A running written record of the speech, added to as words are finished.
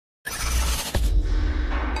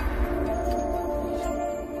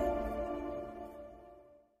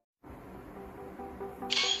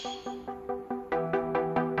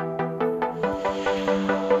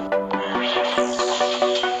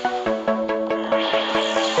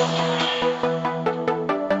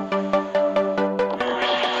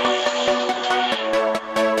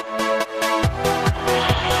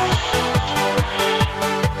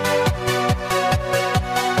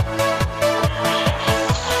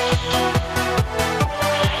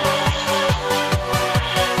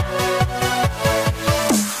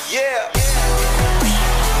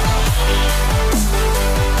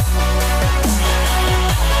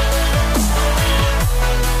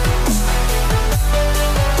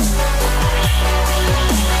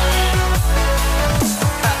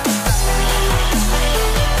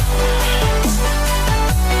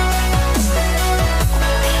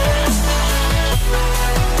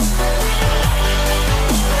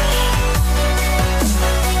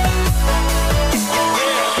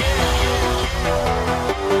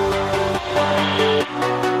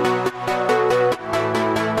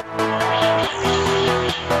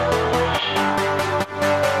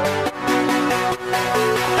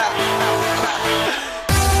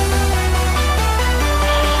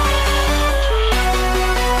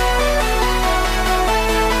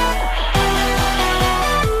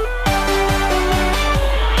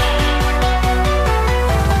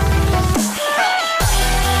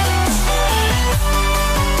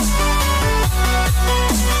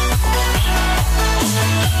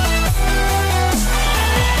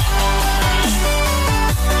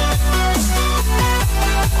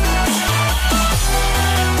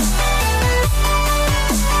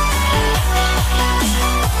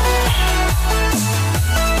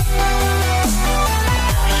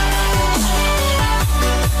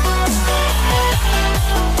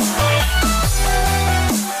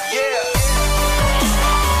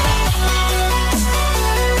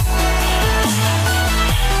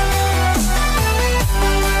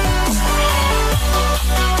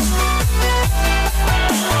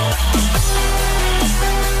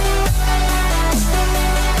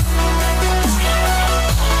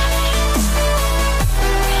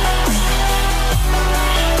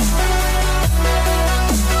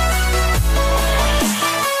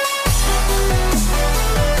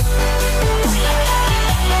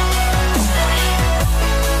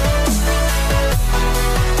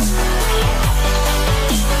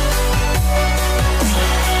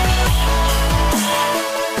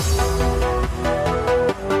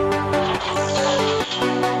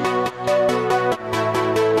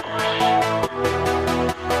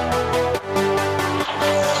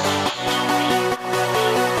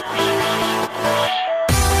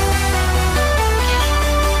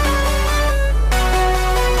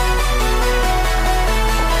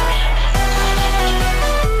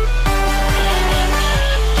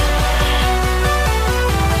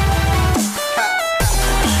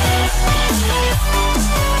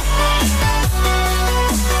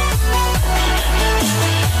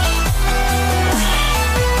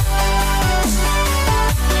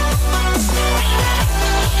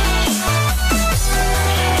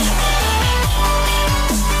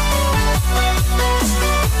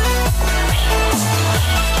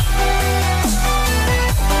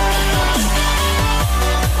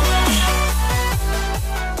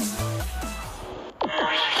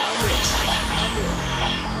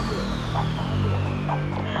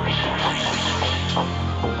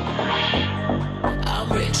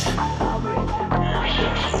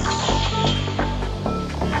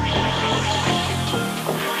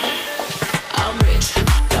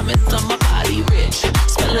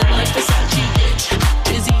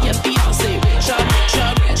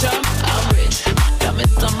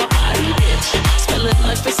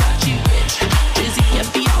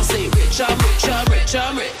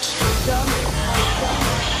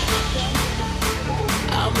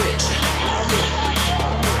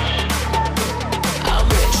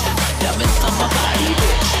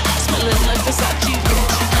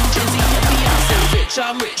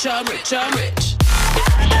rich, I'm rich, I'm rich.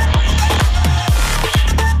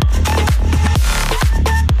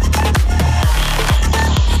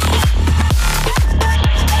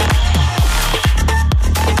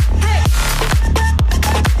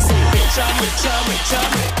 I'm rich, I'm rich,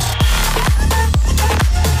 I'm rich.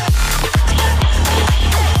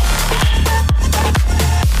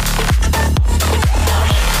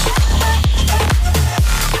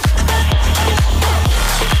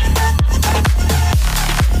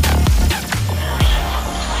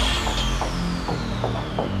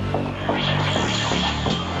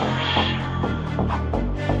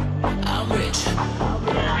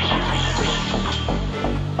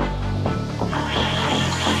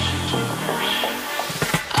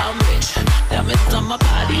 On my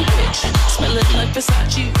body rich, smelling like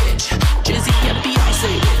Versace rich, Jay-Z and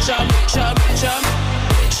Beyonce rich, I'm rich, I'm rich, I'm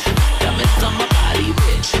rich. Diamonds on my body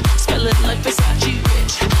rich, smelling like Versace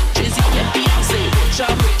rich, Jay-Z and Beyonce rich,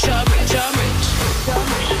 I'm rich, I'm rich, I'm rich.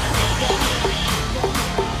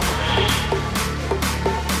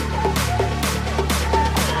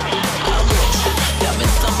 I'm rich,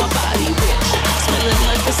 diamonds on my body rich, smelling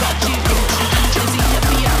like Versace rich, Jay-Z and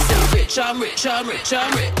Beyonce rich, I'm rich, I'm rich,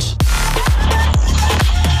 I'm rich.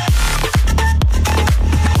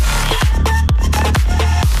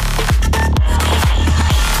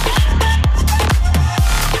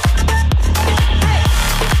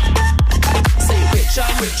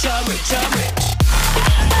 I'm rich, I'm rich, I'm rich.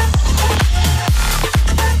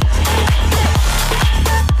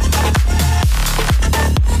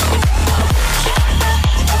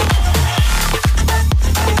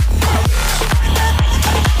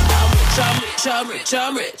 I'm rich,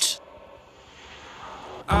 I'm rich.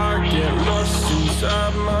 I get lost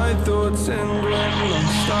inside my thoughts, and when I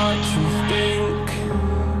start to think,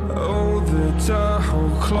 oh, the Tahoe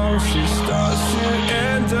closer starts to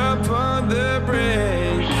end up on the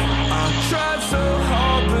brink. I tried so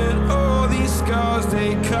hard, but all these scars,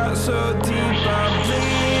 they cut so deep, I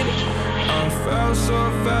bleed. I fell so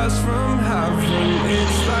fast from heaven,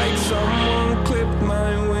 it's like someone clipped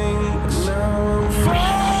my wings. Now I'm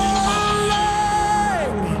falling,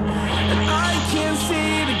 and I can't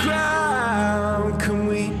see the ground. Can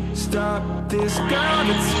we stop this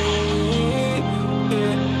gravity?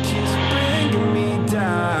 It keeps bringing me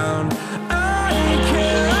down. I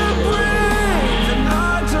can't breathe, and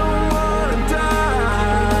I don't wanna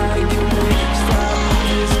die. Can we stop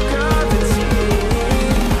this gravity?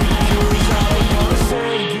 'Cause I wanna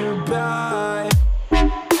say goodbye.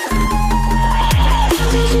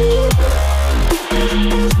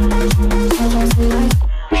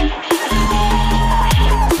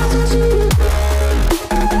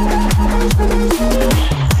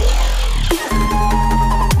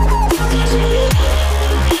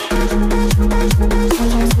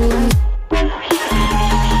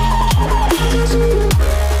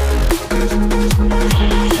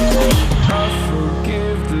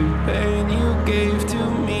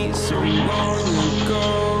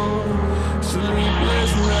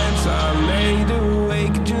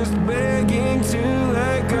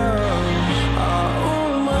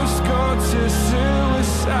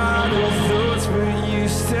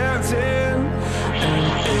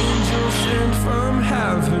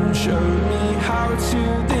 Showed me how to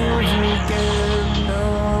live again. Now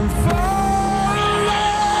I'm falling,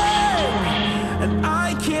 and I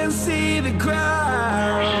can't see the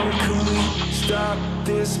ground. Can we stop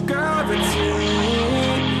this gravity?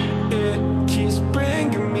 It keeps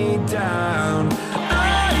bringing me down. I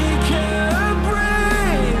can't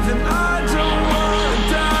breathe, and I don't wanna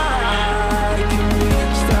die. Can we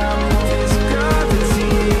stop this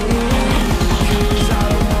gravity? 'Cause I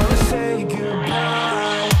don't wanna say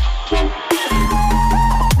goodbye.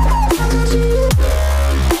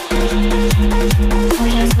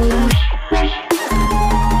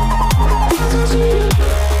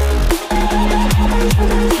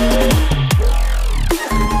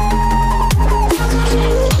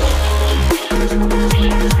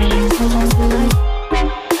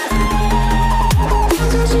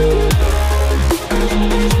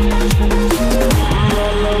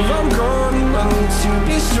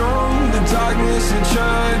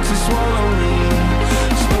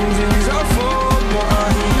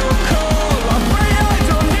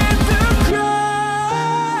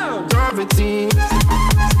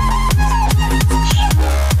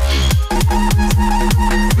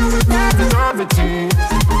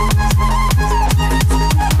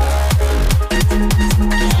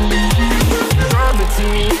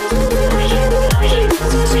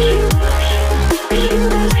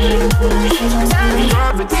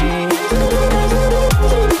 Gravity.